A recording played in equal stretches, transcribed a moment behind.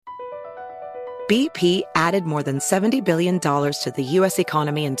BP added more than $70 billion to the U.S.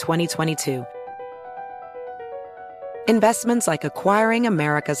 economy in 2022. Investments like acquiring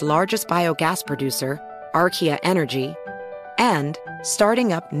America's largest biogas producer, Archaea Energy, and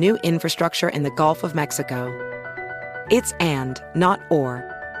starting up new infrastructure in the Gulf of Mexico. It's and, not or.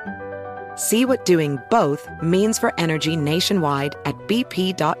 See what doing both means for energy nationwide at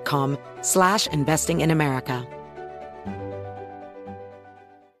bp.com/investing in America.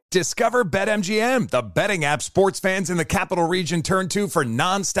 Discover BetMGM, the betting app sports fans in the capital region turn to for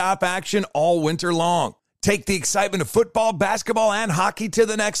nonstop action all winter long. Take the excitement of football, basketball, and hockey to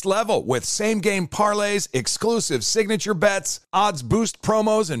the next level with same-game parlays, exclusive signature bets, odds boost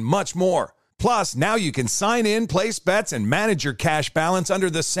promos, and much more. Plus, now you can sign in, place bets, and manage your cash balance under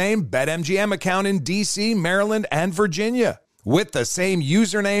the same BetMGM account in D.C., Maryland, and Virginia. With the same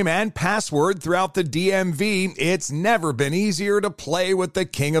username and password throughout the DMV, it's never been easier to play with the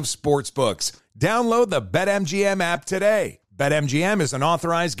king of sportsbooks. Download the BetMGM app today. BetMGM is an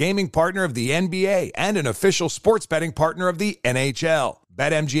authorized gaming partner of the NBA and an official sports betting partner of the NHL.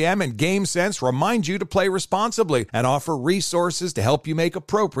 BetMGM and GameSense remind you to play responsibly and offer resources to help you make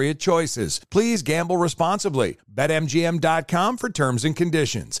appropriate choices. Please gamble responsibly. BetMGM.com for terms and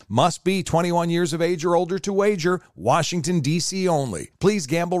conditions. Must be 21 years of age or older to wager. Washington, D.C. only. Please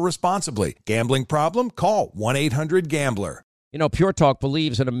gamble responsibly. Gambling problem? Call 1-800-GAMBLER. You know, Pure Talk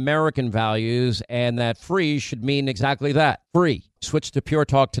believes in American values and that free should mean exactly that, free. Switch to Pure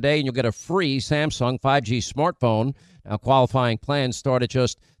Talk today and you'll get a free Samsung 5G smartphone. Now, qualifying plans start at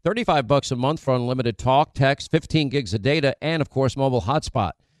just $35 a month for unlimited talk, text, 15 gigs of data, and, of course, mobile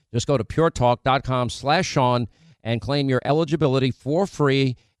hotspot. Just go to puretalk.com/Sean and claim your eligibility for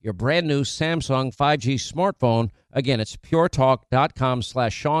free, your brand new Samsung 5G smartphone. Again, it's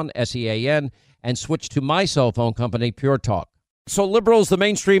puretalk.com/Sean, S-E-A-N, and switch to my cell phone company, Pure Talk. So liberals, the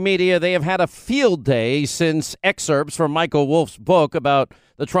mainstream media, they have had a field day since excerpts from Michael Wolff's book about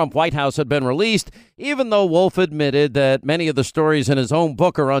the Trump White House had been released, even though Wolff admitted that many of the stories in his own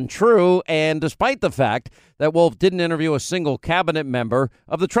book are untrue, and despite the fact that Wolff didn't interview a single cabinet member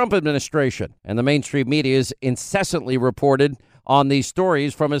of the Trump administration. And the mainstream media is incessantly reported on these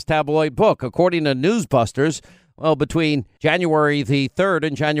stories from his tabloid book. According to Newsbusters, well, between January the 3rd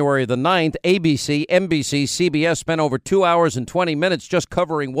and January the 9th, ABC, NBC, CBS spent over 2 hours and 20 minutes just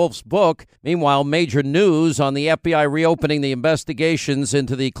covering Wolff's book. Meanwhile, major news on the FBI reopening the investigations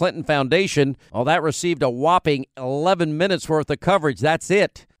into the Clinton Foundation, well, that received a whopping 11 minutes worth of coverage. That's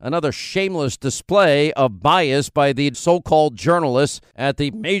it. Another shameless display of bias by the so-called journalists at the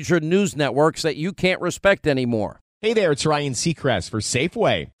major news networks that you can't respect anymore. Hey there, it's Ryan Seacrest for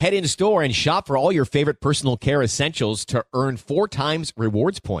Safeway. Head in store and shop for all your favorite personal care essentials to earn 4 times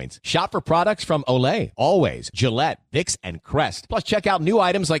rewards points. Shop for products from Olay, Always, Gillette, Vicks, and Crest. Plus, check out new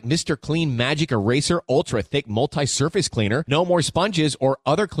items like Mr. Clean Magic Eraser Ultra Thick Multi-Surface Cleaner. No more sponges or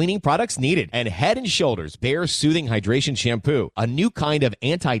other cleaning products needed. And Head & Shoulders Bare Soothing Hydration Shampoo, a new kind of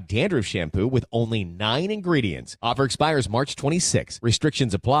anti-dandruff shampoo with only 9 ingredients. Offer expires March 26.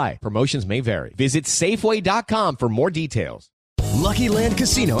 Restrictions apply. Promotions may vary. Visit Safeway.com for more details. Lucky Land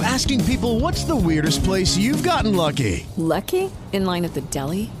Casino, asking people, what's the weirdest place you've gotten lucky? Lucky? In line at the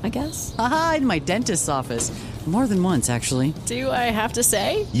deli, I guess? Aha, in my dentist's office. More than once, actually. Do I have to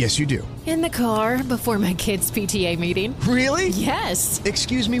say? Yes, you do. In the car before my kids' PTA meeting. Really? Yes.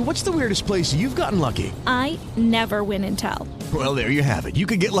 Excuse me, what's the weirdest place you've gotten lucky? I never win and tell. Well, there you have it. You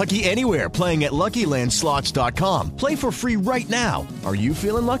can get lucky anywhere, playing at LuckyLandSlots.com. Play for free right now. Are you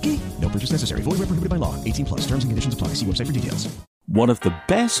feeling lucky? No purchase necessary. Void where prohibited by law. 18 plus. Terms and conditions apply. See website for details. One of the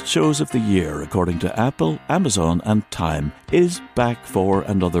best shows of the year, according to Apple, Amazon, and Time, is back for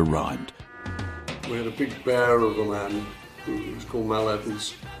another round. We had a big bear of a man who was called Mal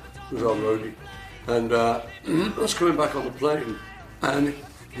Evans, who was our roadie. And I was coming back on the plane, and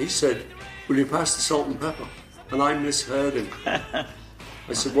he said, "Will you pass the salt and pepper?" And I misheard him.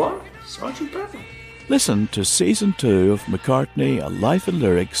 I said, "What? Sergeant Pepper?" Listen to Season 2 of McCartney, A Life in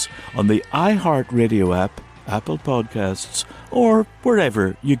Lyrics on the iHeartRadio app, Apple Podcasts, or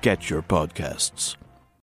wherever you get your podcasts.